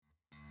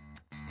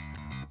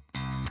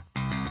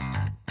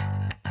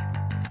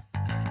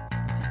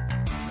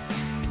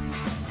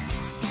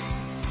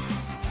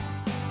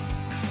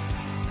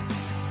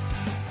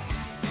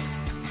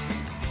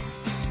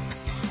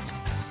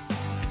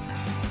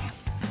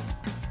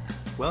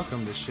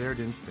Welcome to Shared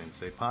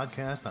Instance, a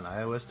podcast on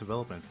iOS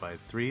development by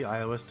 3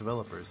 iOS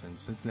developers in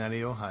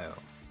Cincinnati, Ohio.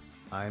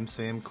 I'm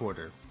Sam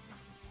Corder.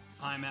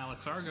 I'm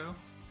Alex Argo.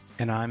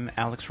 And I'm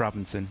Alex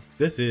Robinson.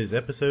 This is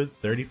episode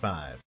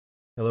 35.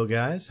 Hello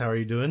guys, how are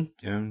you doing?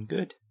 Doing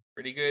good.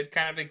 Pretty good.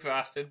 Kind of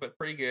exhausted, but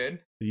pretty good.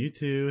 You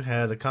two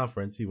had a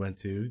conference you went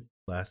to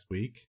last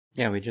week.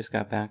 Yeah, we just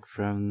got back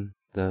from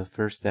the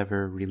first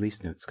ever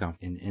Release Notes Conf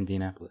in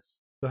Indianapolis.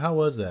 So how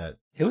was that?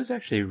 It was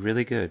actually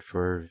really good.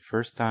 For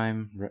first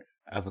time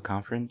of a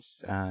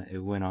conference,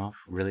 it went off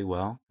really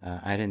well.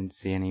 I didn't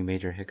see any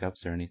major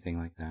hiccups or anything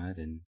like that,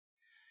 and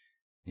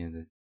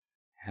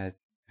had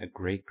a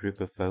great group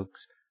of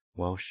folks,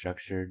 well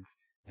structured.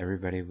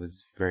 Everybody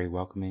was very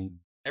welcoming.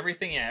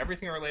 Everything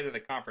related to the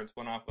conference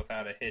went off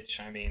without a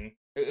hitch. I mean,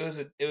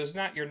 it was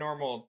not your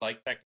normal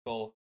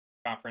technical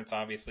conference.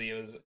 Obviously, it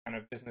was kind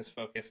of business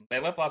focused. They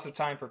left lots of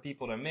time for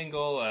people to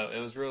mingle. It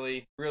was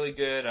really, really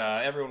good.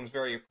 Everyone was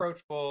very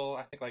approachable.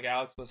 I think, like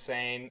Alex was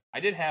saying, I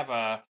did have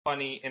a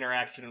funny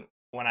interaction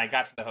when I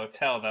got to the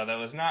hotel, though, that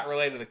was not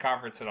related to the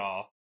conference at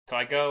all. So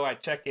I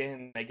check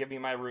in, they give me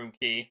my room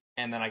key,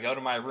 and then I go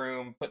to my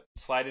room,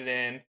 slide it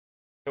in,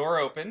 door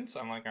opens.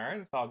 I'm like, all right,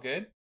 it's all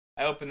good.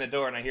 I open the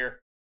door and I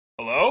hear,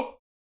 hello?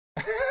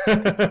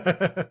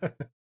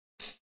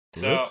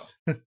 So,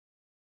 and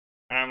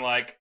I'm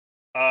like,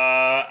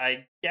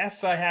 I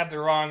guess I have the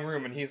wrong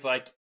room. And he's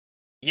like,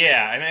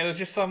 yeah. And it was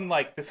just some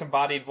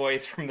disembodied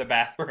voice from the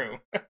bathroom.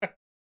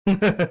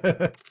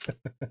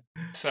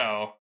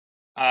 So,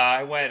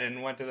 I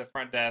went to the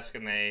front desk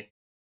and they,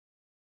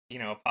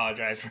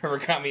 apologized for whoever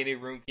got me a new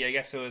room key. I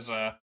guess it was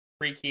a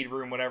pre-keyed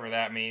room, whatever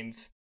that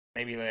means.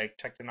 Maybe they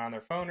checked in on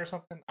their phone or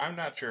something. I'm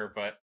not sure,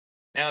 but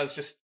now it's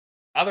just,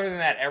 other than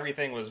that,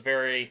 everything was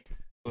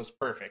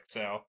perfect.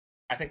 So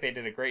I think they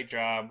did a great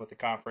job with the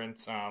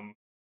conference.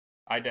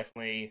 I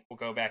definitely will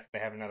go back if they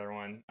have another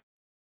one.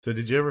 So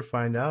did you ever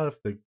find out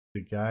if the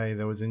guy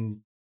that was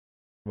in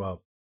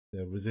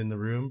the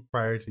room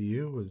prior to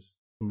you was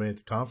somebody at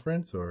the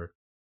conference, or?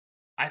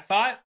 I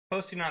thought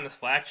posting on the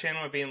Slack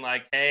channel and being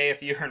like, hey,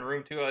 if you're in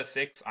room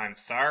 206, I'm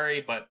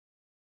sorry, but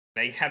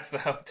that's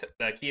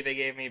the key they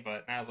gave me.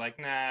 But I was like,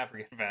 nah,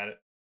 forget about it.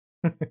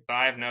 So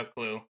I have no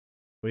clue.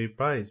 Well, you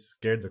probably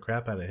scared the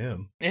crap out of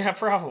him. Yeah,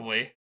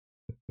 probably.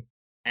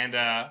 And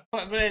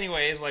but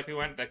anyways, we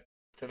went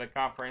to the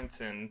conference,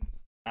 and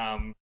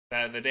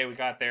the day we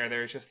got there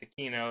was just a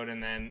keynote,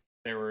 and then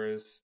there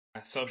was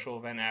a social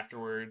event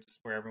afterwards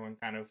where everyone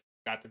kind of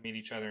got to meet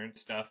each other and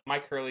stuff.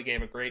 Mike Hurley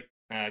gave a great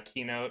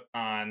keynote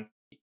on.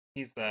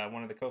 He's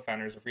one of the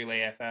co-founders of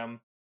Relay FM,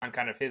 on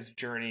kind of his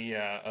journey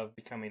of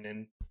becoming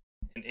an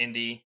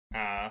indie,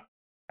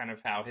 kind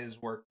of how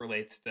his work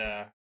relates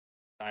to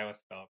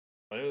iOS development.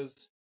 But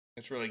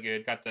it's really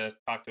good. Got to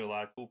talk to a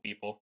lot of cool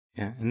people.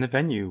 Yeah, and the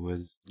venue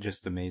was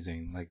just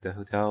amazing. The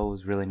hotel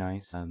was really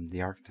nice.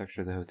 The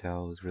architecture of the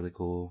hotel was really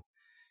cool.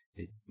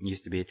 It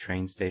used to be a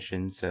train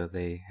station, so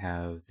they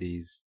have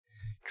these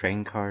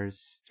train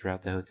cars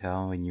throughout the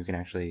hotel, and you can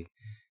actually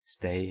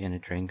stay in a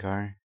train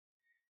car.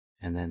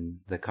 And then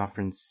the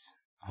conference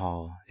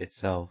hall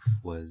itself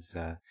was,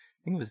 I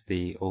think it was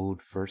the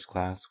old first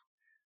class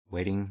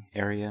waiting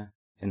area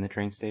in the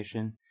train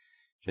station.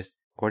 Just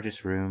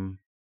gorgeous room,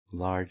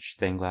 large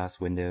stained glass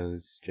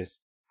windows,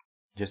 just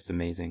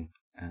amazing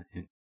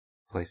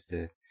place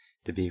to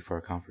be for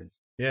a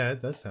conference. Yeah,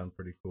 it does sound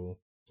pretty cool.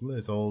 Some of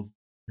those old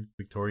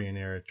Victorian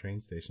era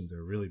train stations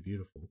are really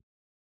beautiful.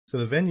 So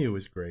the venue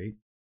was great,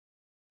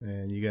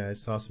 and you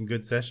guys saw some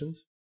good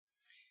sessions?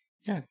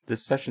 Yeah, the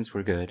sessions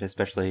were good,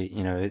 especially,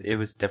 it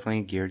was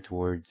definitely geared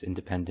towards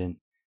independent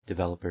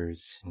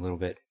developers, a little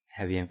bit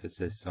heavy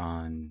emphasis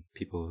on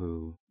people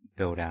who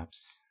build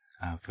apps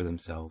for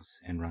themselves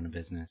and run a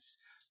business,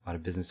 a lot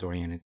of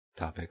business-oriented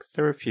topics.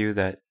 There were a few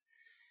that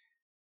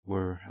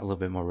were a little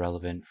bit more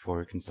relevant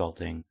for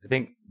consulting. I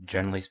think,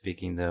 generally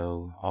speaking,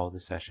 though, all the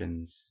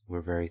sessions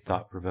were very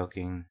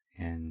thought-provoking,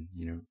 and,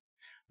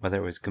 whether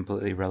it was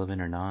completely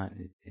relevant or not,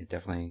 it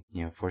definitely,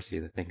 forced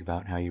you to think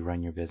about how you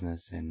run your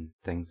business and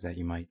things that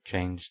you might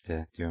change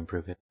to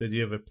improve it. Did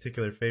you have a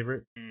particular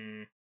favorite?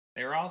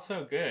 They were all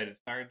so good.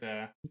 It's hard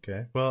to...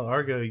 Okay. Well,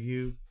 Argo,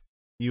 you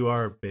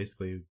are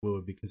basically what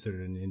would be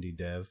considered an indie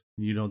dev.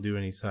 You don't do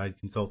any side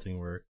consulting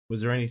work.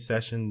 Was there any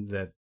session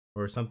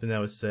or something that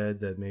was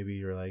said that maybe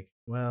you're like,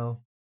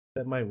 well,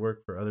 that might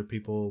work for other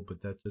people,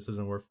 but that just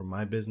doesn't work for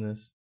my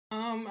business?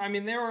 I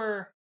mean, there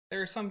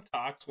were some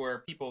talks where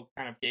people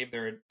kind of gave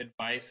their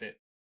advice at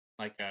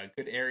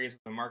good areas of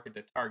the market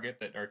to target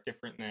that are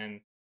different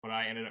than what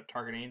I ended up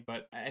targeting.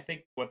 But I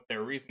think what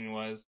their reason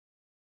was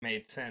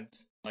made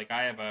sense.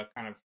 I have a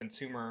kind of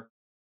consumer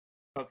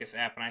focused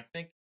app, and I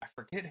think I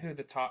forget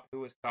who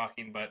was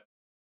talking, but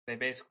they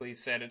basically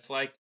said it's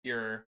like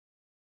you're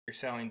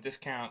selling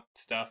discount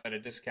stuff at a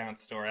discount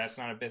store. That's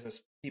not a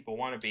business people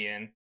want to be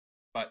in.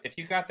 But if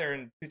you got there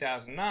in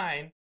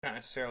 2009, it's not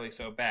necessarily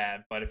so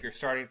bad. But if you're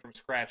starting from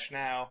scratch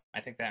now, I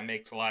think that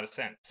makes a lot of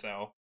sense.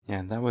 So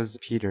yeah, that was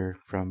Peter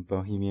from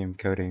Bohemian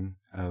Coding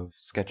of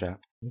SketchUp.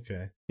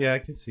 Okay. Yeah, I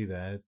can see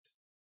that.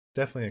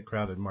 definitely a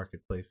crowded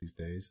marketplace these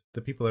days.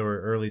 The people that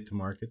were early to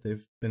market,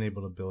 they've been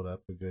able to build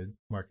up a good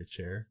market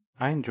share.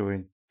 I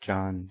enjoyed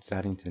John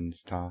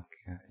Saddington's talk.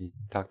 He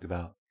talked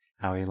about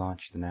how he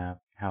launched an app,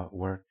 how it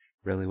worked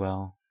really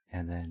well,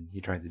 and then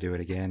he tried to do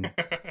it again,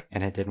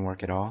 and it didn't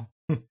work at all.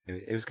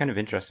 It was kind of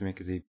interesting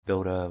because he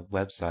built a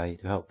website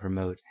to help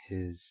promote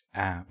his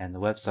app, and the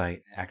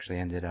website actually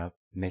ended up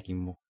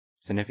making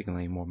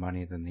significantly more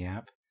money than the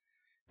app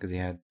because he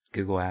had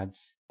Google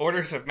Ads.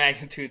 Orders of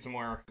magnitudes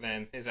more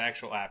than his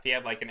actual app. He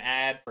had like an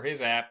ad for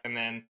his app and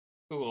then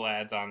Google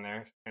Ads on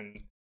there, and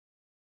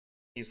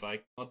he's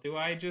like, well, do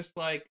I just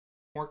like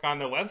work on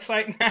the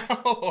website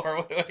now, or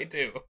what do I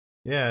do?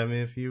 Yeah, I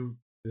mean, if you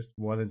just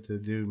wanted to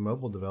do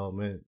mobile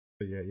development,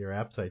 but your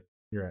app site,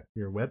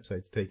 your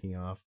website's taking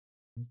off,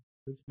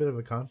 it's a bit of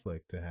a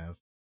conflict to have.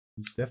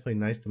 It's definitely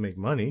nice to make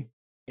money.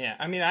 Yeah,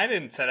 I mean, I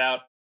didn't set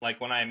out like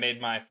when I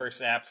made my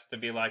first apps to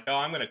be like, oh,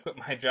 I'm gonna quit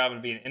my job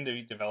and be an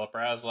indie developer.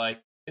 I was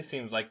like, this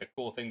seems like a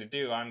cool thing to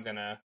do. I'm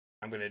gonna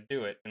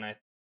do it, and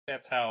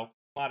that's how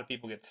a lot of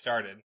people get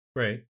started.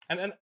 Right. And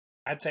then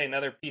I'd say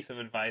another piece of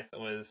advice that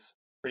was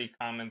pretty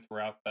common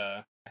throughout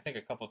I think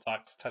a couple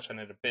talks touched on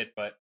it a bit,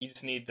 but you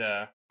just need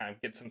to kind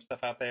of get some stuff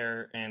out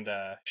there and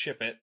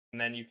ship it, and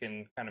then you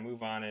can kind of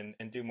move on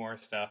and do more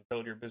stuff,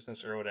 build your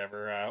business or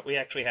whatever. We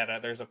actually had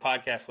there's a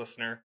podcast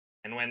listener,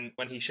 and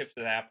when he ships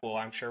the app,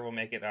 I'm sure we'll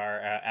make it our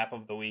app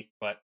of the week,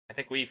 but I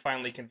think we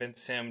finally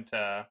convinced him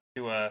to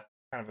do a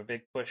kind of a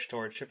big push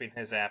towards shipping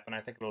his app, and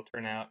I think it'll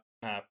turn out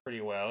pretty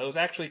well. It was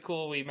actually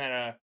cool. We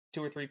met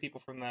 2 or 3 people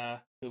from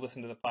who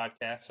listened to the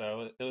podcast,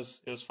 so it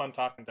was fun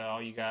talking to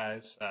all you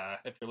guys.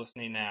 If you're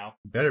listening now,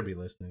 you better be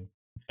listening.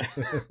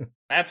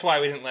 That's why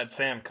we didn't let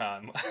Sam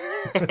come.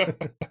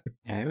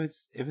 Yeah, it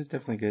was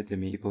definitely good to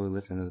meet people who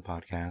listen to the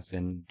podcast,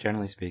 and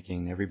generally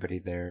speaking, everybody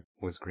there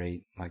was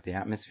great. Like the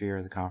atmosphere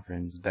of the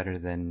conference, better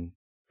than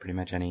pretty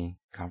much any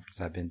conference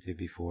I've been to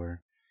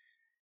before.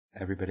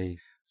 Everybody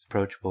was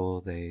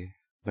approachable. They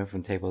went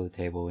from table to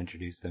table,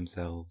 introduced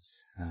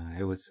themselves.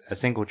 It was a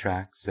single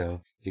track,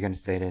 so you kind of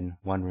stayed in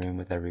one room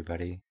with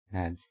everybody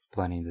and had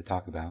plenty to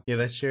talk about. Yeah,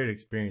 that shared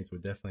experience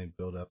would definitely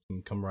build up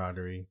some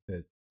camaraderie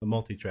that a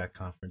multi-track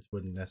conference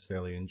wouldn't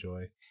necessarily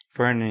enjoy.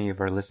 For any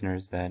of our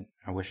listeners that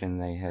are wishing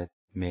they had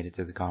made it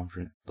to the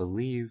conference, I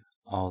believe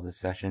all the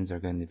sessions are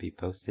going to be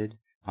posted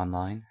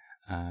online,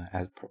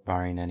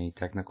 barring any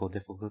technical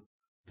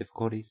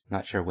difficulties.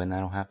 Not sure when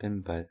that'll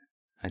happen, but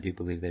I do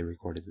believe they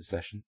recorded the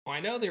session. Well, I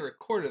know they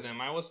recorded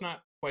them. I was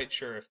not quite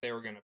sure if they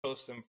were going to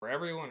post them for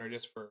everyone or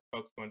just for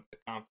folks who went to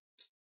the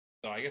conference.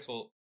 So I guess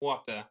we'll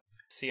have to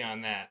see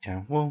on that.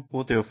 Yeah,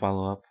 we'll do a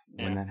follow-up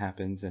when that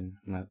happens and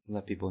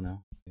let people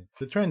know.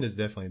 The trend has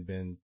definitely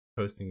been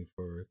posting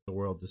for the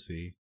world to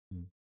see.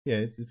 Yeah,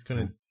 it's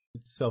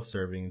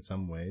self-serving in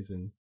some ways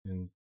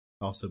and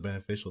also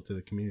beneficial to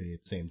the community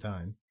at the same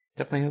time.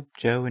 Definitely hope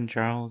Joe and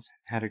Charles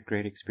had a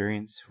great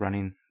experience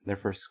running their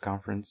first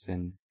conference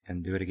and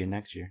do it again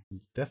next year.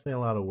 It's definitely a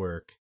lot of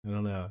work. I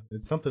don't know.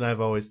 It's something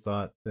I've always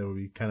thought that would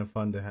be kind of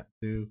fun to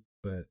do,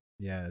 but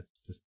yeah, it's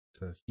just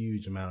a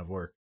huge amount of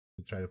work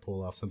to try to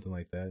pull off something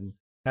like that. And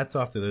hats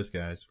off to those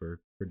guys for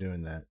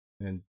doing that.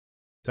 And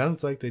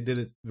sounds like they did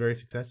it very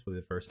successfully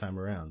the first time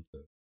around.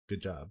 So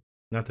good job.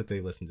 Not that they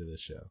listen to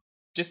this show.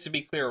 Just to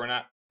be clear, we're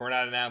not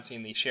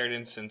announcing the Shared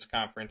Instance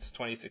Conference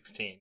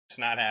 2016. It's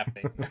not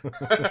happening.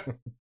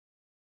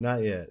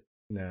 Not yet.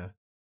 No.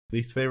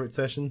 Least favorite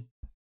session?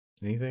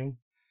 Anything?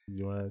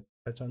 You want to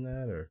touch on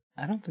that, or?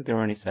 I don't think there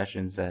were any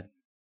sessions that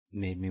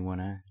made me want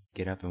to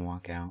get up and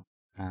walk out.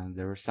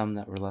 There were some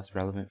that were less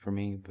relevant for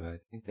me, but I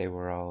think they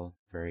were all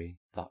very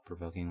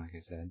thought-provoking, like I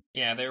said.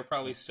 Yeah, they were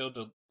probably still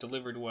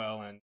delivered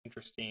well and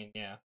interesting.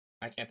 Yeah,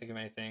 I can't think of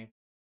anything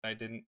I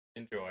didn't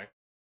enjoy.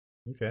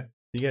 Okay.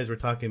 You guys were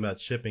talking about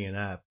shipping an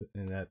app,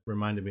 and that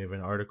reminded me of an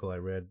article I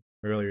read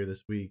earlier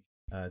this week.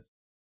 It's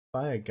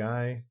by a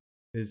guy.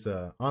 His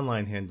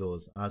online handle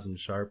is Azam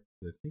Sharp.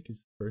 I think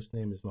his first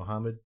name is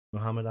Muhammad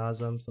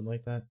Azam, something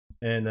like that.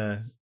 And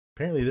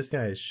apparently this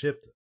guy has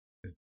shipped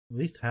at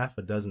least half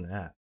a dozen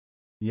apps.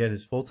 Yet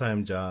his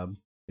full-time job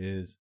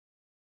is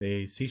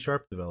a C#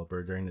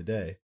 developer during the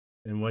day.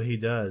 And what he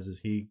does is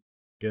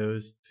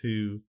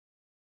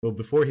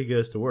before he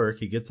goes to work,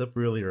 he gets up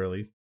really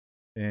early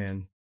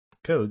and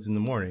codes in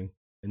the morning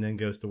and then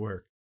goes to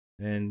work.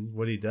 And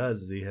what he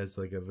does is he has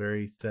like a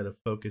very set of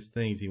focused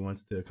things he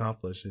wants to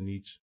accomplish in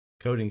each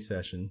coding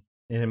session.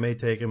 And it may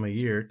take him a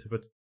year to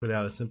put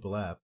out a simple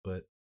app,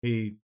 but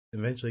he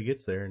eventually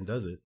gets there and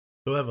does it.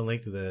 We'll have a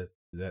link to that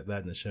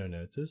in the show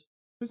notes.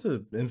 It's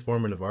an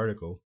informative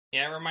article.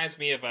 Yeah, it reminds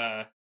me of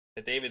the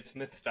David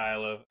Smith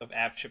style of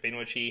app shipping,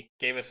 which he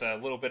gave us a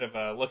little bit of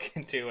a look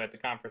into at the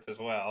conference as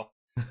well.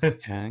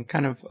 And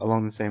kind of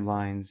along the same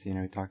lines, he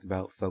talked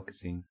about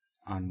focusing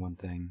on one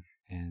thing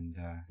and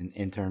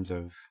in terms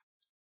of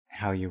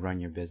how you run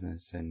your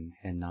business and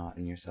not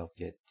letting yourself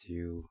get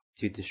too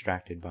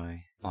distracted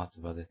by lots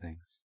of other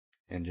things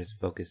and just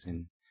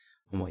focusing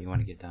on what you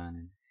want to get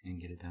done and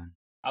get it done.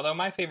 Although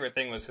my favorite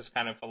thing was his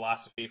kind of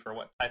philosophy for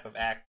what type of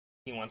app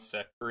he wants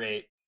to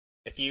create.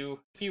 if you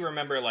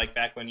remember like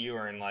back when you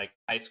were in like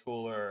high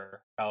school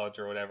or college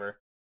or whatever,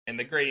 and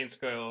the grading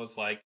scale is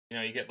like,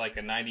 you get like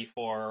a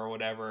 94 or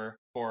whatever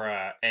for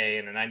a A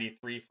and a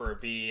 93 for a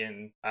B,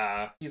 and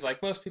he's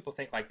like, most people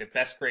think like the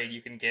best grade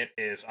you can get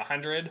is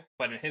 100,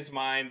 but in his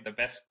mind the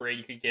best grade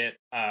you could get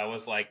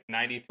was like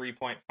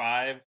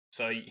 93.5,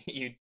 so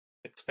you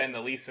expend the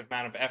least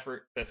amount of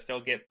effort to still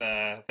get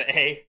the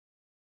A.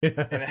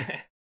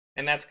 and,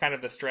 and that's kind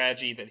of the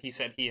strategy that he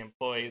said he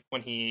employs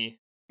when he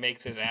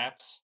makes his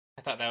apps.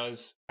 I thought that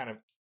was kind of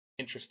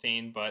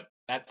interesting, but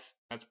that's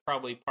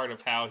probably part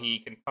of how he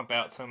can pump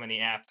out so many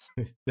apps.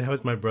 That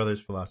was my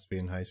brother's philosophy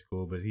in high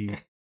school, but he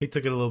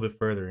took it a little bit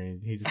further,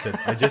 and he just said,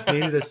 I just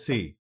needed a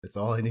C. That's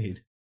all I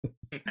need.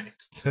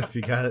 Nice. So if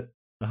you got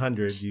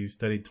 100, you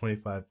studied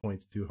 25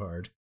 points too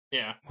hard.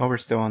 Yeah. While we're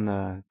still on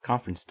the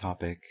conference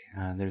topic,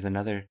 there's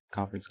another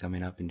conference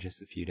coming up in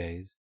just a few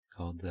days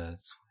called the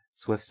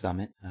Swift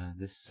Summit.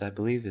 This, I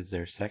believe, is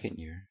their second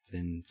year. It's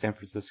in San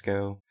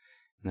Francisco,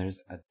 and there's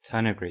a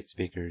ton of great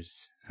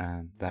speakers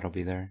that'll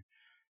be there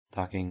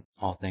talking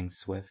all things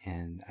Swift.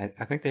 And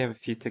I think they have a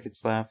few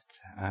tickets left.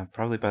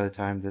 Probably by the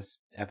time this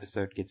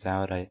episode gets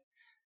out,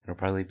 it'll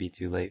probably be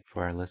too late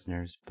for our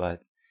listeners,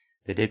 but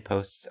they did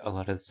post a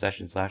lot of the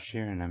sessions last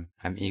year, and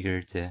I'm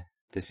eager to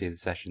see the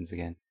sessions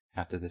again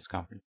after this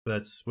conference.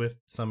 That's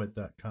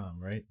SwiftSummit.com,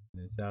 right?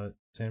 And it's out at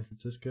San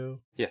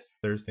Francisco? Yes.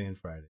 Thursday and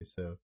Friday.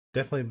 So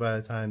definitely by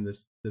the time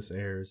this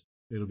airs,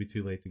 it'll be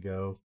too late to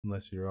go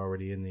unless you're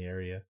already in the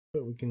area.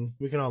 But we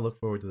can all look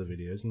forward to the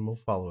videos, and we'll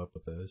follow up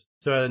with those.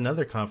 So at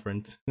another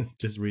conference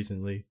just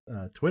recently,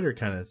 Twitter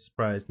kind of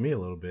surprised me a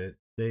little bit.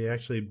 They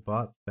actually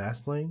bought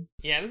Fastlane.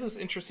 Yeah, this was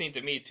interesting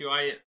to me too.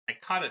 I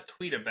caught a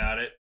tweet about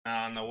it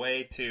on the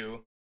way to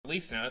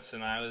release notes,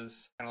 and I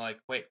was kind of like,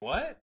 wait,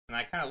 what? And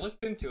I kind of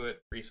looked into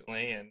it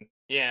recently, and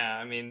yeah,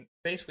 I mean,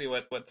 basically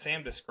what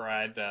Sam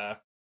described,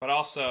 but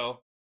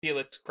also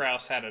Felix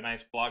Krause had a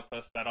nice blog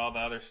post about all the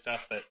other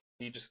stuff that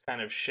he just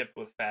kind of shipped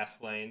with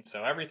Fastlane.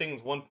 So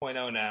everything's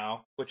 1.0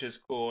 now, which is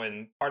cool,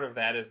 and part of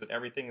that is that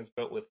everything is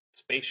built with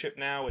Spaceship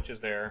now, which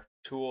is their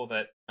tool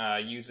that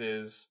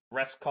uses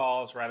REST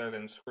calls rather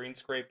than screen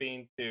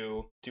scraping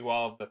to do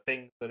all of the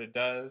things that it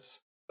does.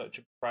 So it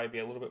should probably be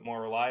a little bit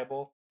more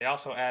reliable. They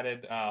also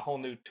added a whole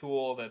new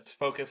tool that's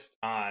focused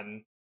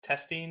on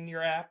testing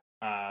your app,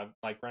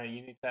 like running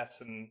unit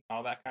tests and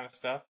all that kind of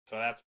stuff. So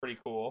that's pretty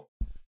cool.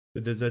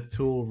 But does that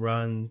tool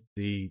run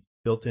the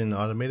built-in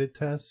automated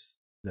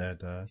tests that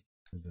the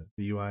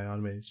UI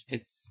automation?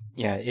 It's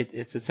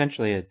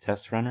essentially a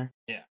test runner.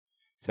 Yeah.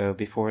 So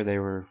before they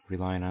were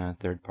relying on a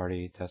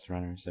third-party test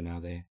runner, so now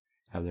they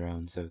have their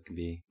own, so it can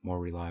be more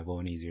reliable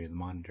and easier to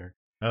monitor.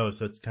 Oh,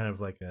 so it's kind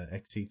of like a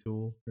XC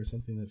tool or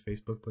something that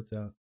Facebook puts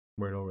out,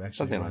 where it'll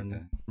actually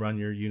run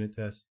your unit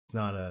tests. It's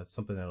not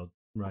something that'll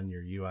run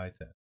your UI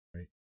test,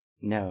 right?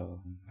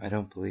 No, I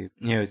don't believe.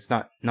 It's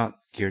not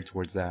geared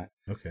towards that.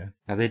 Okay.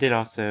 Now they did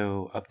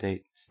also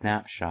update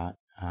Snapshot,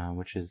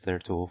 which is their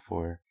tool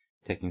for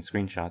taking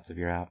screenshots of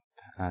your app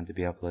to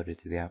be uploaded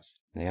to the apps.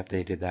 They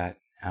updated that.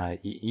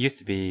 It used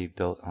to be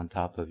built on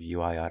top of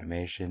UI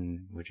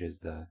Automation, which is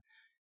the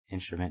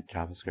Instrument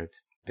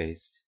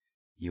JavaScript-based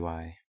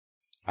UI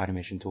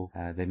automation tool.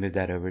 They moved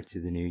that over to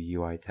the new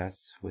UI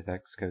tests with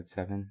Xcode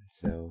 7,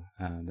 so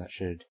that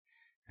should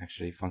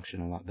actually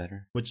function a lot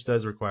better. Which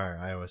does require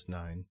iOS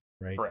 9,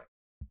 right? Correct.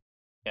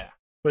 Yeah.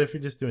 But if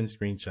you're just doing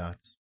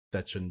screenshots,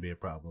 that shouldn't be a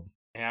problem.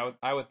 Yeah,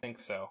 I would think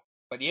so.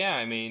 But yeah,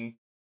 I mean,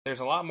 there's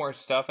a lot more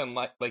stuff, and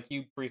like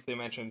you briefly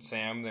mentioned,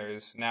 Sam,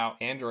 there's now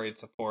Android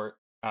support,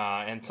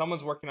 and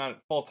someone's working on it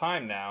full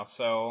time now.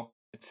 So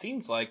it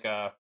seems like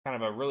a kind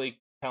of a really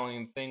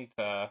compelling thing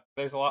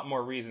there's a lot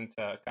more reason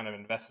to kind of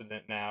invest in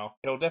it now.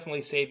 It'll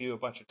definitely save you a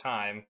bunch of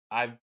time.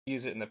 I've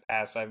used it in the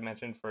past, I've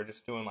mentioned, for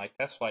just doing like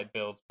test flight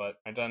builds, but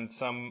I've done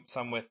some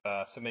with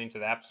submitting to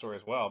the App Store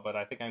as well. But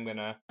I think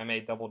I may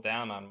double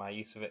down on my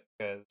use of it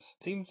because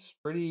it seems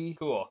pretty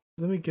cool.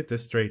 Let me get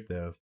this straight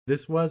though.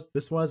 This was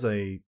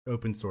a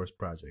open source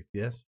project,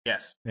 yes?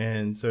 Yes.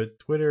 And so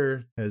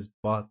Twitter has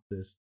bought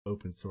this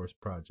open source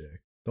project.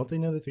 Don't they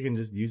know that they can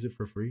just use it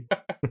for free?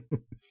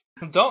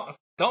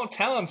 Don't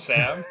tell him,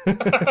 Sam.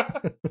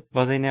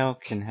 Well, they now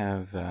can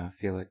have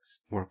Felix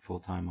work full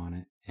time on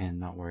it and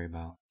not worry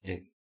about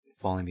it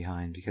falling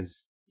behind,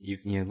 because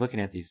you're looking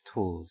at these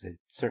tools. It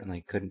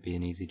certainly couldn't be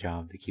an easy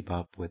job to keep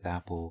up with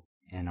Apple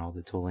and all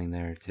the tooling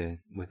there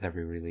with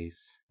every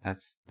release.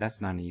 That's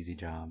not an easy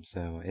job.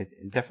 So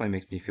it definitely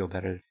makes me feel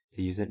better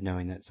to use it,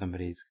 knowing that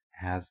somebody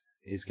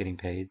is getting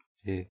paid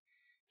to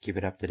keep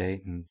it up to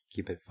date and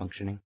keep it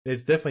functioning.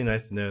 It's definitely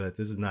nice to know that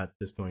this is not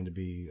just going to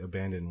be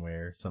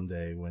abandonware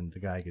someday when the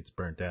guy gets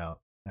burnt out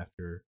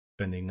after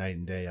spending night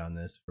and day on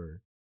this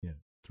for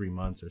 3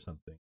 months or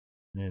something.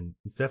 And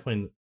it's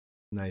definitely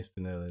nice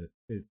to know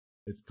that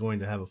it's going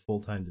to have a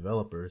full-time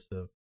developer,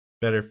 so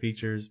better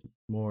features,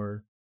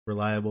 more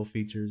reliable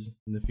features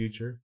in the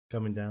future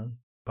coming down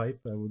pipe,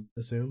 I would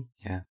assume.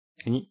 Yeah,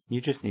 and you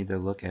just need to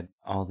look at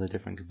all the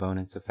different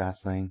components of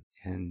Fastlane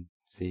and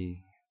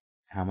see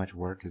how much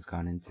work has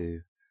gone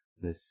into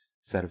this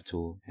set of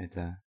tools.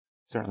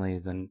 certainly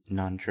is a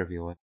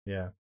non-trivial.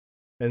 Yeah,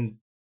 and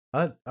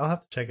I'll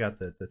have to check out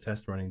the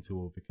test running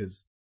tool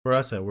because for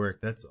us at work,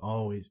 that's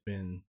always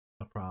been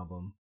a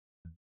problem.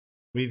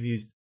 We've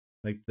used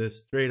like this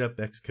straight up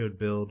Xcode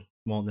build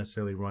won't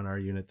necessarily run our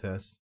unit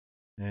tests,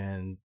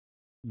 and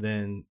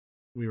then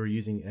we were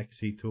using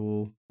XC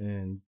tool,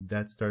 and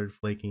that started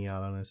flaking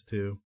out on us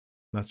too.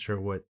 Not sure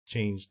what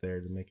changed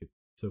there to make it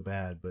so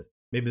bad, but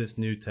maybe this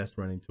new test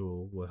running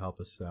tool will help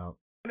us out.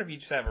 What if you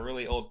just have a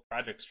really old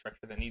project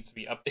structure that needs to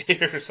be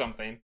updated or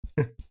something?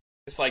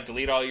 Just like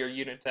delete all your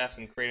unit tests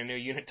and create a new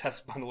unit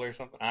test bundle or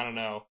something. I don't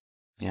know.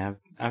 Yeah,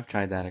 I've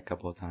tried that a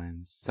couple of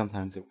times.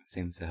 Sometimes it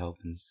seems to help,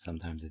 and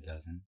sometimes it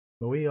doesn't.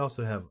 But we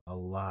also have a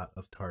lot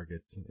of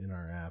targets in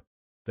our app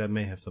that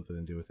may have something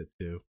to do with it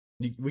too.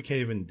 We can't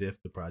even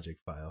diff the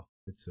project file.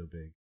 It's so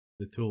big.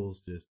 The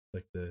tool's just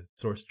like the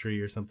source tree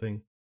or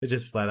something. It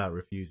just flat out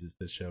refuses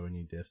to show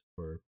any diffs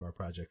for our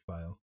project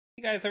file.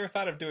 You guys ever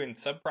thought of doing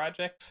sub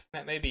projects?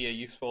 That may be a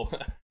useful.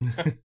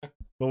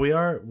 Well, we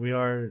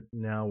are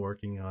now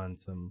working on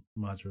some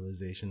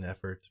modularization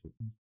efforts,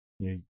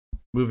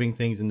 moving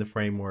things into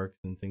frameworks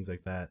and things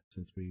like that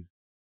since we've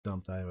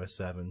dumped iOS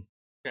 7.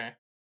 Okay,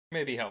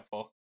 may be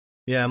helpful.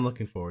 Yeah, I'm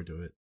looking forward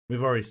to it.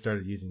 We've already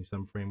started using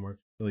some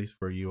frameworks, at least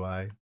for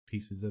UI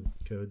pieces of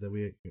code that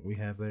we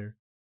have there,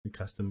 the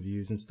custom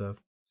views and stuff.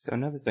 So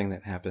another thing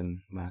that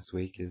happened last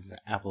week is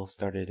Apple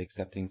started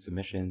accepting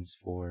submissions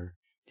for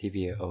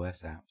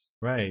tvOS apps.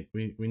 Right.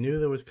 We knew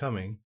that was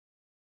coming.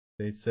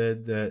 They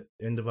said that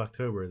end of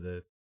October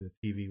the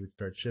TV would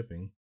start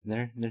shipping.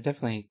 They're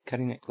definitely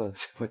cutting it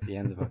close with the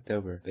end of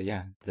October. But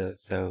yeah,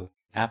 so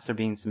apps are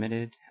being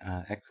submitted.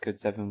 Xcode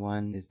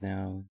 7.1 is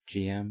now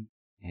GM,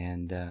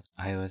 and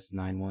iOS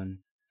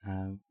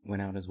 9.1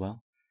 went out as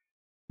well.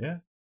 Yeah.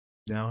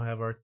 Now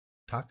have our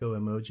taco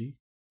emoji.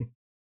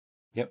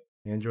 Yep.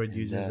 Android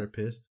users are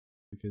pissed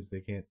because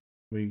they can't.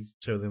 We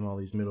show them all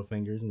these middle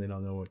fingers and they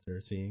don't know what they're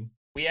seeing.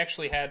 We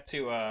actually had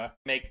to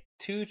make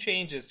 2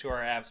 changes to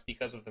our apps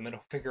because of the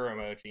middle finger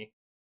emoji.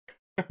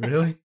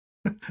 Really?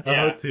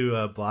 Yeah.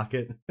 To block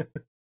it.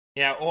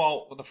 Yeah,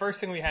 well, the first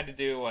thing we had to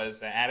do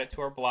was add it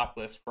to our block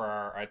list for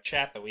our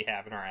chat that we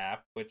have in our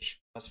app, which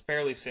was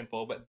fairly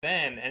simple. But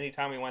then,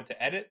 anytime we went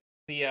to edit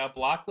the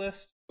block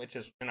list, which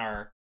is in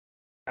our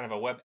kind of a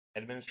web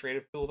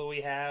administrative tool that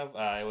we have,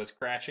 it was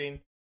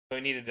crashing. So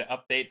we needed to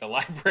update the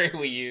library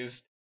we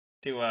use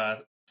to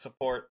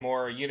support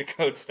more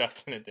Unicode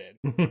stuff than it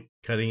did.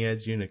 Cutting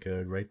edge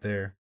Unicode right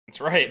there. That's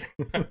right.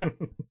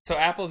 So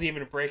Apple's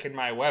even breaking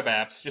my web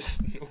apps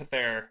just with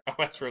their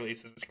OS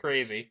releases. It's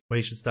crazy. Well,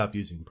 you should stop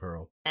using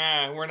Perl.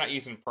 We're not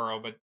using Perl,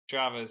 but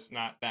Java's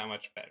not that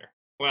much better.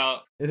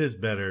 Well, it is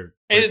better.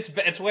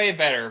 It's way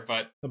better,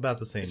 but about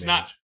the same age.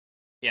 Not.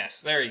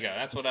 Yes, there you go.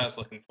 That's what I was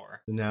looking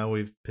for. So now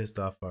we've pissed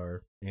off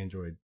our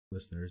Android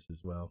listeners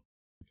as well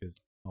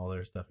because all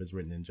their stuff is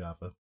written in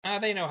Java.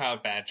 They know how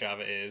bad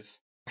Java is.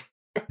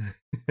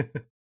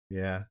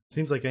 Yeah.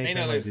 Seems like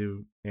anytime I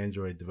do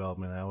Android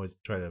development, I always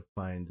try to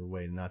find a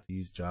way not to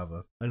use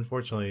Java.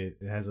 Unfortunately,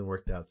 it hasn't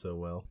worked out so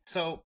well.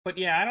 So, but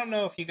yeah, I don't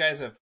know if you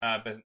guys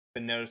have been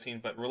noticing,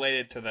 but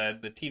related to the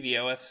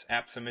tvOS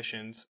app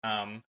submissions,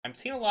 I'm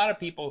seeing a lot of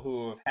people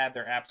who have had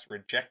their apps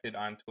rejected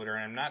on Twitter,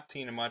 and I'm not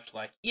seeing much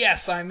like,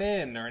 yes, I'm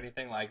in, or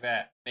anything like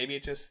that. Maybe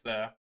it's just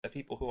the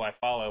people who I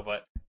follow,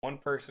 but one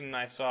person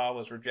I saw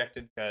was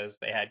rejected because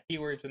they had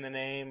keywords in the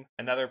name.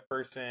 Another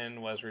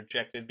person was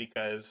rejected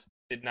because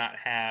did not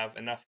have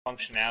enough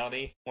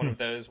functionality. One of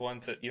those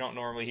ones that you don't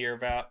normally hear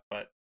about,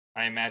 but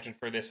I imagine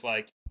for this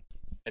like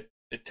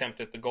attempt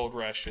at the gold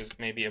rush is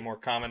maybe a more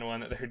common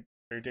one that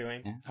they're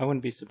doing. Yeah, I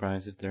wouldn't be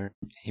surprised if they're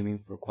aiming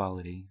for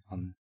quality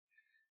on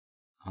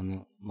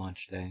the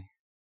launch day.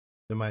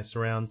 So my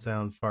surround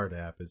sound fart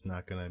app is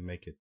not going to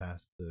make it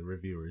past the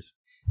reviewers.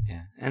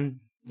 Yeah,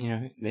 and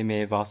they may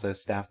have also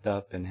staffed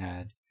up and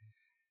had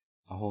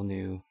a whole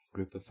new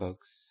group of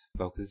folks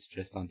focused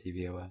just on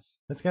tvOS.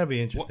 That's gotta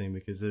be interesting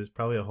because there's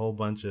probably a whole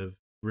bunch of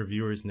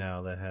reviewers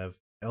now that have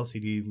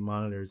LCD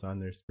monitors on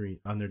their screen,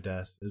 on their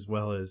desk, as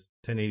well as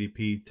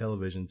 1080p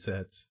television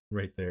sets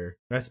right there.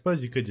 I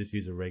suppose you could just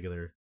use a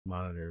regular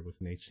monitor with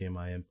an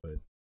HDMI input.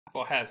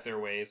 Apple has their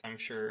ways, I'm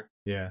sure.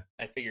 Yeah.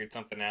 I figured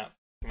something out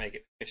to make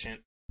it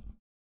efficient.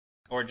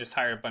 Or just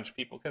hire a bunch of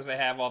people because they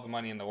have all the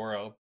money in the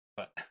world.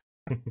 But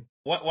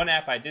one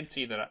app I did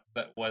see that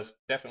was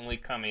definitely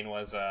coming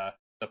was the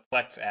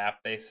Plex app.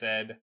 They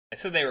said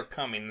they were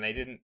coming, and they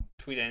didn't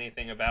tweet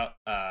anything about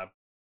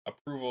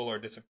approval or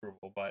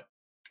disapproval, but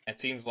it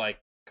seems like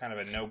kind of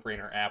a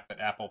no-brainer app that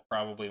Apple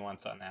probably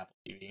wants on Apple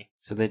TV.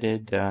 So they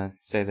did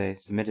say they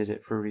submitted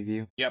it for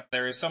review? Yep,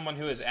 there is someone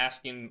who is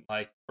asking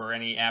like for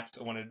any apps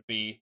that wanted to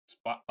be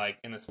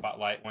in the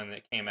spotlight when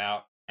it came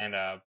out, and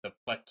the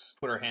Plex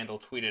Twitter handle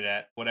tweeted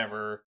at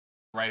whatever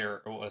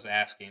writer was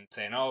asking,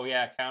 saying, "Oh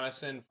yeah, count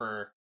us in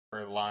for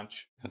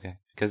launch." Okay,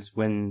 because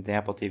when the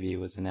Apple TV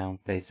was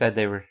announced, they said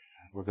they were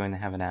going to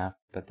have an app,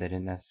 but they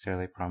didn't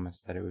necessarily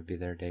promise that it would be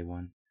there day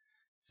one.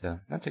 So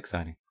that's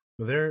exciting.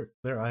 Well, their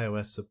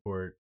iOS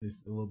support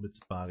is a little bit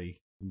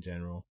spotty in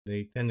general.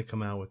 They tend to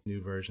come out with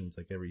new versions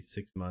like every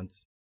 6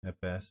 months, at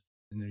best,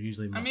 and they're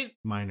usually I mean,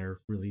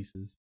 minor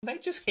releases. they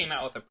just came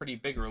out with a pretty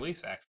big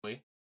release,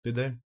 actually. Did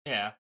they?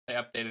 Yeah, they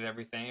updated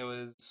everything. It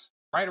was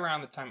right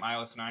around the time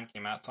iOS 9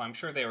 came out, so I'm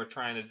sure they were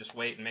trying to just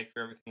wait and make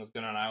sure everything was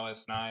good on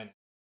iOS 9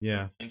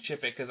 Yeah. and ship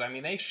it, because, I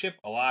mean, they ship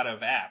a lot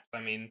of apps.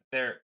 I mean,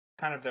 their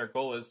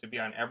goal is to be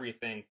on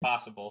everything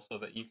possible so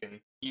that you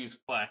can use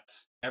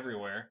Plex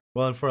everywhere.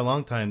 Well, and for a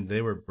long time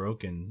they were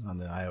broken on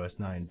the iOS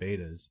 9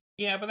 betas.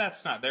 Yeah, but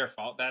that's not their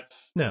fault.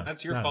 That's No,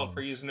 your not at fault all.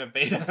 for using a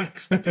beta and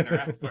expecting their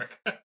app to work.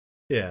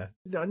 Yeah,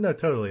 no,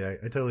 totally. I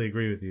totally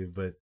agree with you.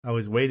 But I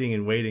was waiting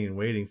and waiting and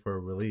waiting for a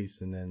release,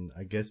 and then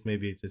I guess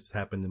maybe it just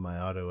happened in my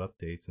auto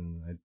updates,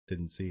 and I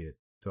didn't see it.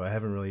 So I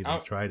haven't really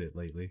even tried it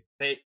lately.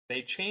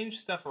 They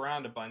changed stuff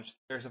around a bunch.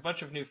 There's a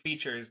bunch of new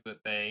features that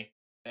they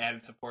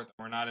added support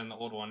that were not in the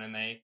old one, and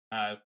they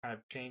kind of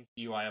changed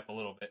the UI up a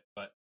little bit.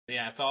 But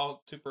yeah, it's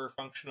all super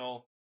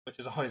functional, which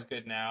is always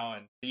good now,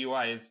 and the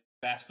UI is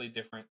vastly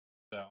different.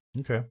 So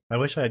Okay, I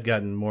wish I had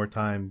gotten more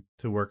time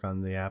to work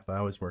on the app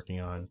I was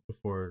working on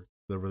before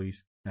the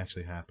release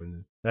actually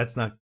happened. That's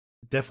not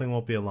definitely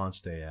won't be a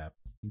launch day app.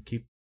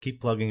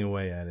 Keep plugging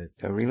away at it.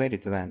 So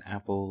related to that,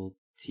 Apple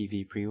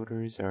TV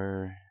pre-orders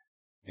are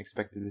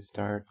expected to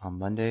start on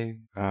Monday.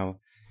 By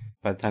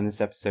the time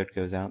this episode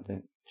goes out,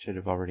 that should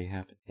have already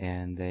happened.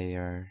 And they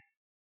are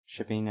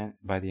shipping it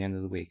by the end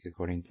of the week,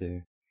 according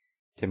to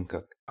Tim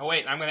Cook. Oh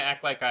wait, I'm gonna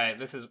act like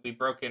we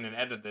broke in and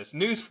edited this.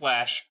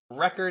 Newsflash: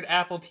 record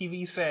Apple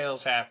TV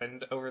sales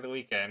happened over the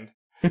weekend,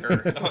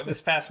 or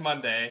this past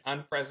Monday.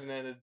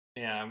 Unprecedented,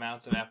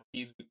 amounts of Apple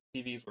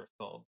TVs were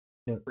sold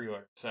in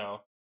pre-order.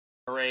 So,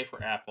 hooray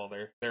for Apple!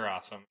 They're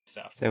awesome and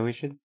stuff. So we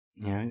should,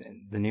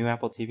 the new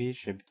Apple TV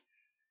should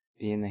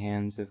be in the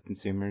hands of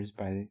consumers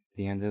by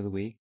the end of the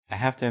week. I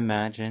have to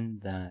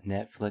imagine that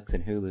Netflix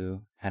and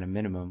Hulu, at a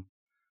minimum,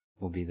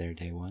 will be there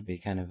day one. Be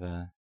kind of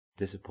a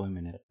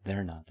disappointment if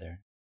they're not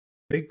there.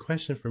 Big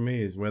question for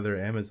me is whether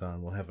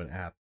Amazon will have an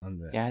app on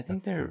the. Yeah, I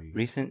think their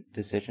recent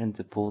decision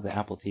to pull the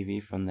Apple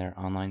TV from their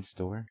online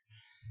store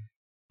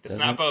does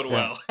not bode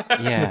well.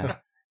 Yeah,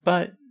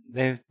 but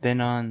they've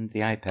been on the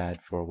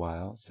iPad for a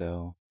while,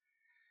 so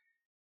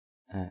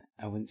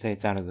I wouldn't say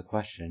it's out of the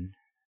question.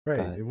 Right,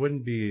 but it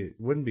wouldn't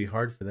be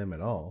hard for them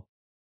at all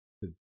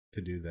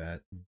to do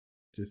that.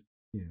 Just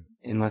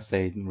unless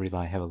they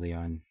rely heavily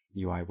on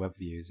UI web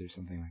views or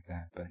something like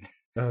that.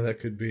 But that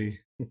could be.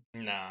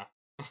 Nah.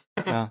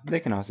 Well,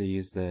 they can also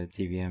use the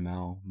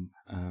TVML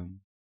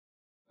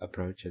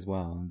approach as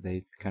well.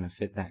 They kind of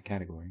fit that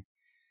category.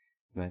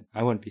 But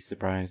I wouldn't be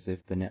surprised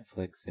if the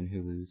Netflix and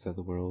Hulus of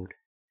the world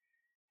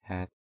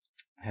had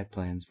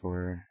plans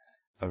for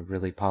a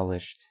really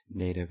polished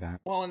native app.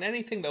 Well, and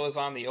anything that was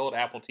on the old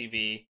Apple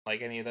TV,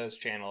 like any of those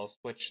channels,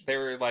 which there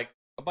were like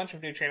a bunch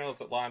of new channels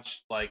that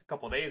launched like a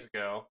couple days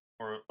ago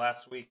or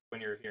last week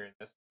when you were hearing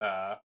this,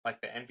 like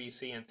the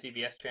NBC and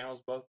CBS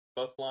channels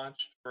both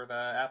launched for the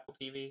Apple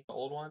TV, the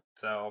old one.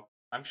 So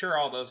I'm sure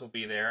all those will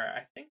be there.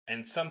 I think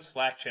in some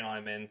Slack channel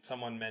I'm in,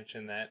 someone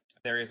mentioned that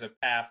there is a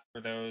path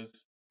for the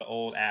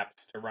old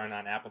apps to run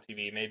on Apple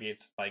TV. Maybe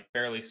it's like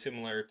fairly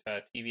similar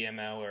to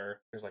TVML, or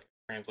there's like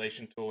a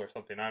translation tool or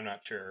something. I'm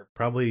not sure.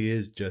 Probably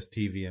is just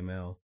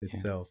TVML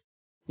itself.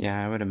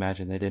 Yeah, I would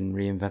imagine they didn't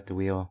reinvent the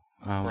wheel.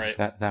 Right.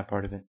 That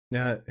part of it.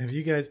 Now, have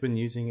you guys been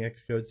using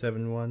Xcode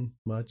 7.1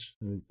 much?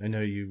 I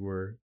know you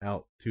were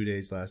out 2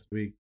 days last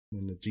week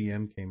when the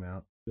GM came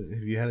out.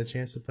 Have you had a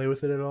chance to play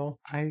with it at all?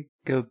 I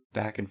go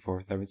back and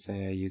forth. I would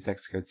say I use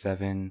Xcode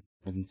 7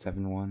 more than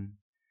 7.1.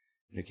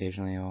 But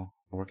occasionally I'll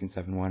work in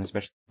 7.1,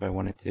 especially if I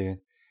wanted to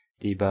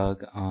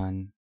debug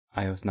on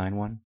iOS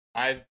 9.1.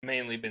 I've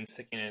mainly been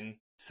sticking in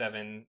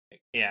 7,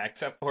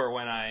 except for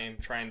when I'm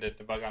trying to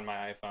debug on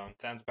my iPhone.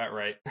 Sounds about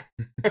right.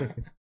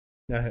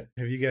 Now,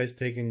 have you guys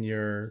taken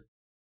your...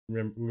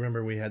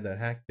 Remember we had that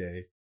hack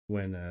day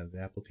when the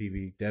Apple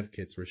TV dev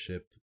kits were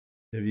shipped.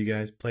 Have you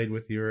guys played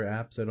with your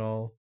apps at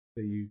all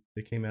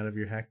that came out of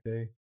your hack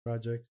day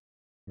project?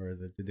 Or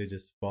did they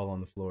just fall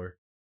on the floor?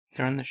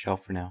 They're on the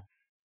shelf for now.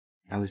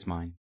 At least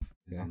mine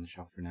is on the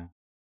shelf for now.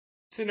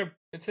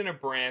 It's in a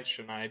branch,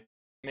 and I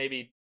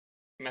maybe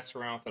mess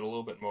around with it a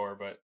little bit more,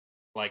 but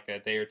like a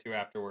day or two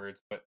afterwards.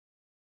 But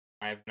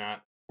I have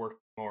not worked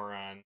more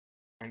on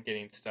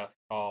getting stuff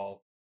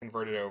all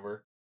converted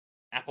over.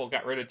 Apple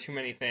got rid of too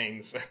many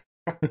things.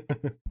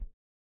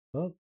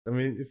 Well, I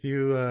mean, if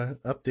you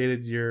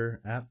updated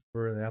your app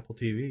for the Apple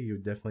TV, you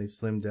would definitely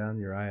slim down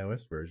your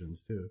iOS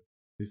versions too.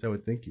 At least I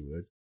would think you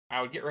would.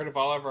 I would get rid of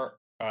all of our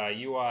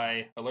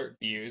UI alert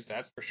views,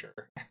 that's for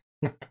sure.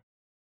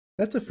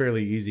 That's a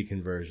fairly easy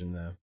conversion,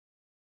 though.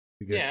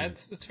 Yeah,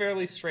 it's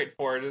fairly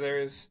straightforward.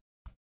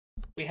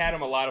 We had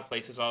them a lot of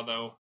places,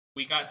 although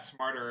we got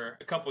smarter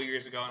a couple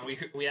years ago, and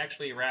we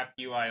actually wrapped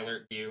UI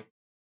alert view.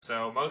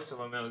 So most of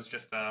them, it was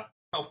just a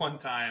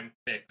one-time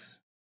fix.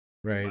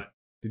 Right. But,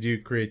 did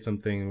you create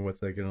something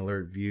with like an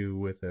alert view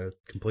with a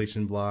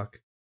completion block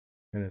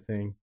kind of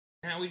thing?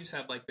 Yeah, we just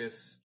had like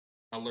this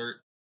alert.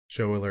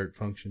 Show alert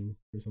function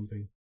or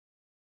something?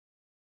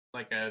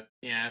 Like I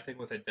think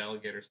with a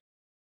delegate or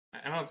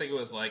something. I don't think it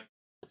was like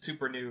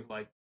super new,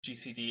 like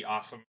GCD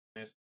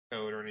awesomeness.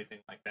 code or anything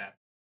like that.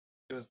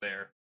 It was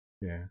there.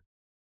 Yeah.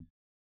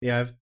 Yeah,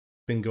 I've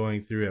been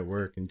going through at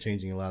work and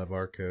changing a lot of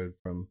our code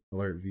from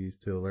alert views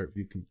to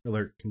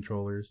alert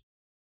controllers.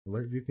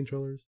 Alert view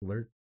controllers?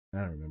 Alert? I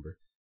don't remember.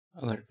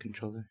 Alert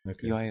controller.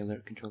 Okay. UI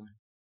alert controller.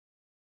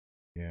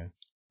 Yeah.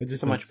 It just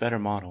It's a much better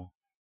model.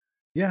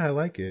 Yeah, I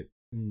like it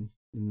in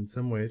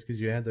some ways because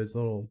you add those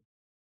little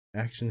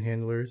action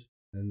handlers,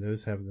 and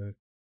those have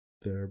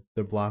the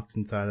blocks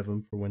inside of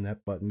them for when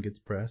that button gets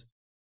pressed.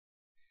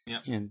 Yeah.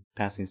 And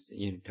passing,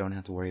 you don't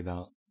have to worry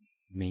about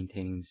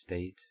maintaining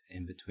state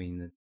in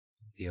between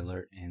the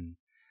alert and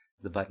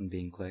the button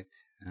being clicked,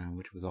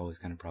 which was always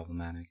kind of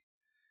problematic,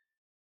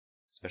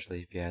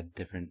 especially if you had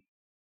different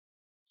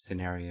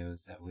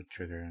scenarios that would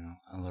trigger an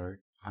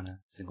alert on a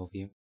single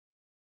view.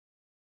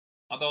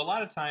 Although a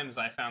lot of times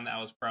I found that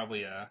was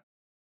probably a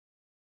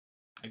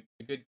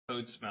good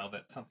code smell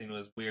that something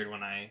was weird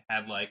when I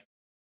had like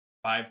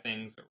 5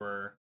 things that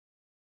were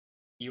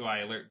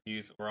UI alert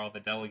views that were all the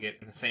delegate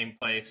in the same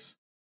place.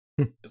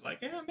 It's like,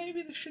 yeah,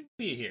 maybe this shouldn't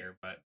be here,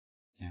 but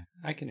Yeah,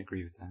 I can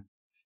agree with that.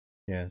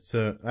 Yeah,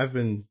 so I've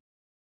been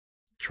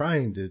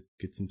trying to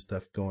get some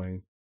stuff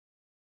going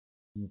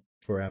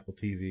for Apple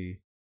TV,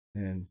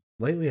 and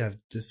lately I've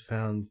just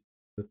found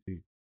that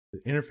the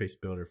interface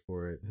builder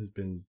for it has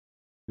been,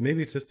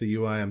 maybe it's just the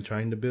UI I'm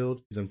trying to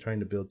build, because I'm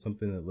trying to build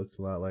something that looks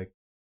a lot like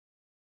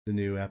the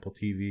new Apple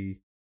TV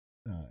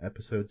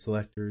episode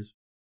selectors,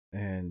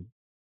 and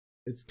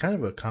it's kind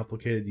of a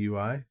complicated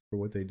UI for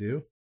what they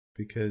do,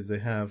 because they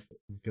have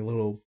like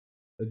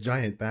a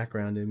giant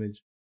background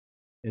image,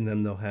 and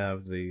then they'll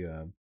have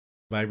the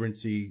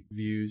vibrancy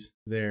views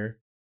there,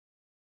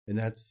 and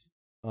that's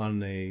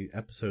on a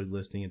episode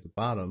listing at the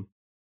bottom.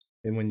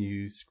 And when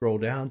you scroll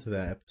down to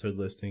that episode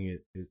listing,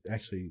 it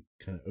actually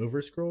kind of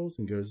over scrolls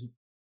and goes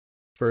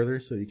further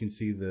so you can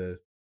see the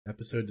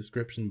episode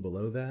description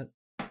below that.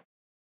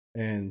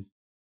 And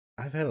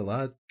I've had a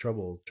lot of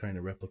trouble trying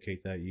to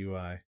replicate that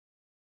UI,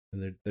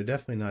 and they're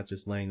definitely not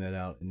just laying that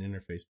out in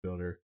Interface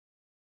Builder,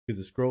 because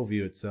the scroll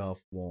view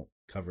itself won't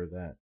cover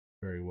that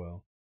very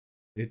well.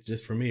 It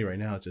just, for me right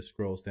now, it just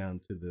scrolls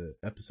down to the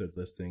episode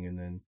listing, and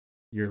then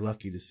you're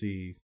lucky to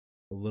see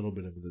a little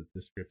bit of the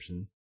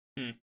description.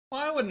 Well,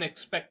 I wouldn't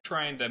expect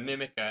trying to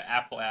mimic an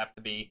Apple app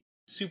to be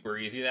super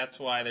easy. That's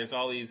why there's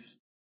all these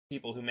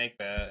people who make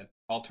the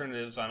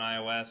alternatives on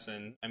iOS,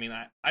 and I mean,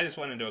 I just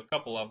went into a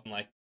couple of them,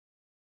 like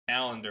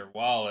Calendar,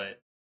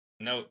 Wallet,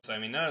 Notes. I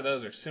mean, none of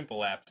those are simple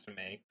apps to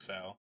make,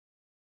 so.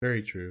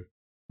 Very true.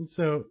 And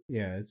so,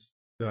 yeah,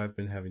 so I've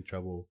been having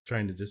trouble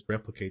trying to just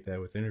replicate that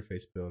with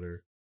Interface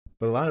Builder.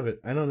 But a lot of it,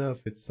 I don't know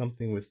if it's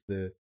something with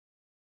the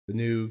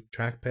new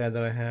trackpad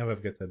that I have.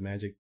 I've got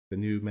the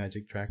new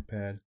Magic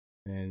trackpad,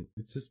 and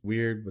it's just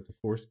weird with the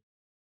force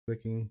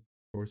clicking,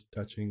 force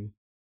touching.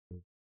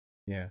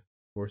 Yeah,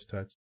 force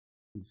touch.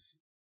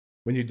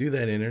 When you do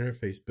that in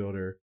Interface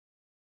Builder,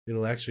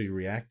 it'll actually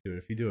react to it.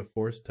 If you do a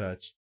force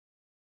touch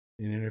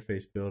in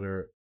Interface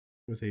Builder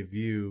with a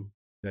view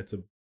that's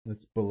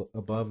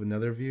above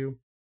another view,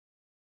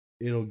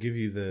 it'll give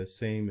you the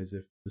same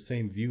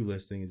view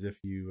listing as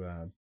if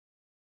you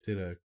did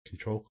a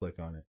control click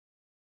on it.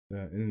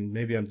 And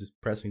maybe I'm just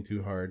pressing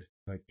too hard,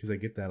 like, because I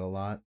get that a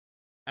lot.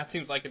 That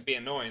seems like it'd be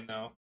annoying,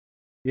 though.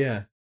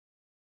 Yeah,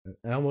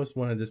 I almost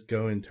want to just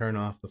go and turn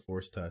off the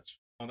force touch.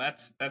 Well,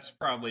 that's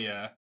probably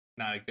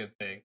not a good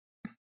thing.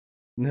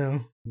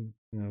 No,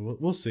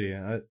 we'll see.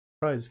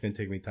 Probably just gonna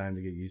take me time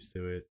to get used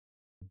to it.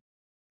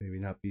 Maybe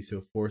not be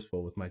so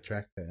forceful with my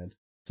trackpad.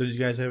 So, did you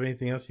guys have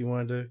anything else you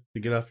wanted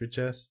to get off your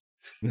chest?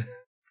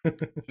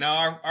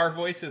 No, our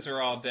voices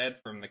are all dead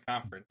from the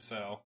conference,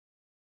 so.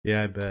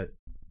 Yeah, I bet.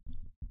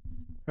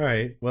 All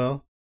right,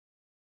 well,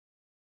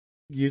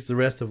 use the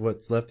rest of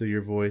what's left of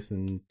your voice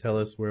and tell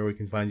us where we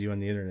can find you on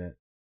the internet.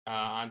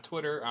 On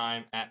Twitter,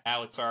 I'm at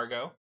Alex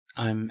Argo.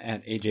 I'm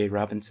at AJ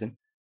Robinson.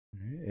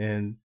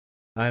 And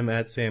I'm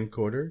at Sam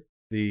Corder.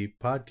 The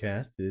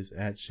podcast is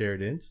at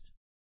Shared Inst.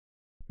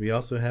 We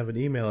also have an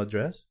email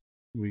address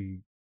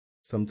we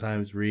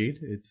sometimes read.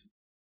 It's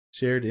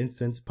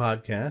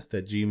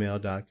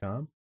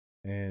sharedinstancepodcast@gmail.com.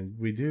 And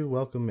we do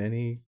welcome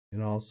any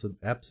and all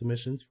app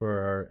submissions for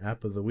our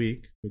app of the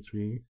week, which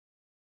we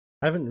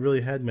haven't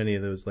really had many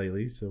of those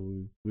lately,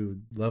 so we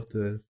would love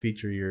to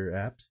feature your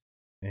apps.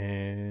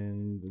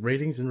 And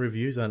ratings and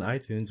reviews on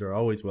iTunes are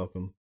always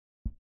welcome.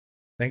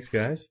 Thanks,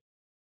 guys.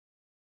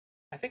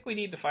 I think we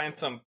need to find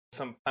some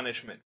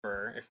punishment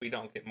for if we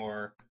don't get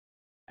more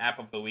app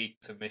of the week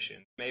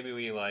submissions. Maybe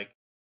we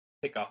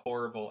pick a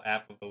horrible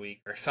app of the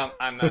week or something.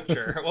 I'm not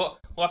sure. We'll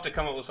have to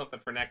come up with something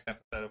for next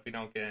episode if we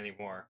don't get any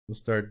more. We'll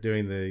start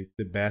doing the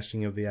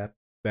bashing of the app,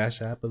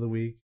 bash app of the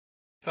week.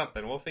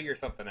 Something. We'll figure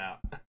something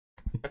out.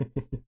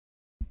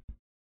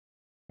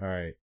 All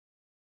right.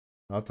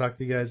 I'll talk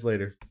to you guys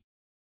later.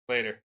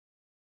 Later.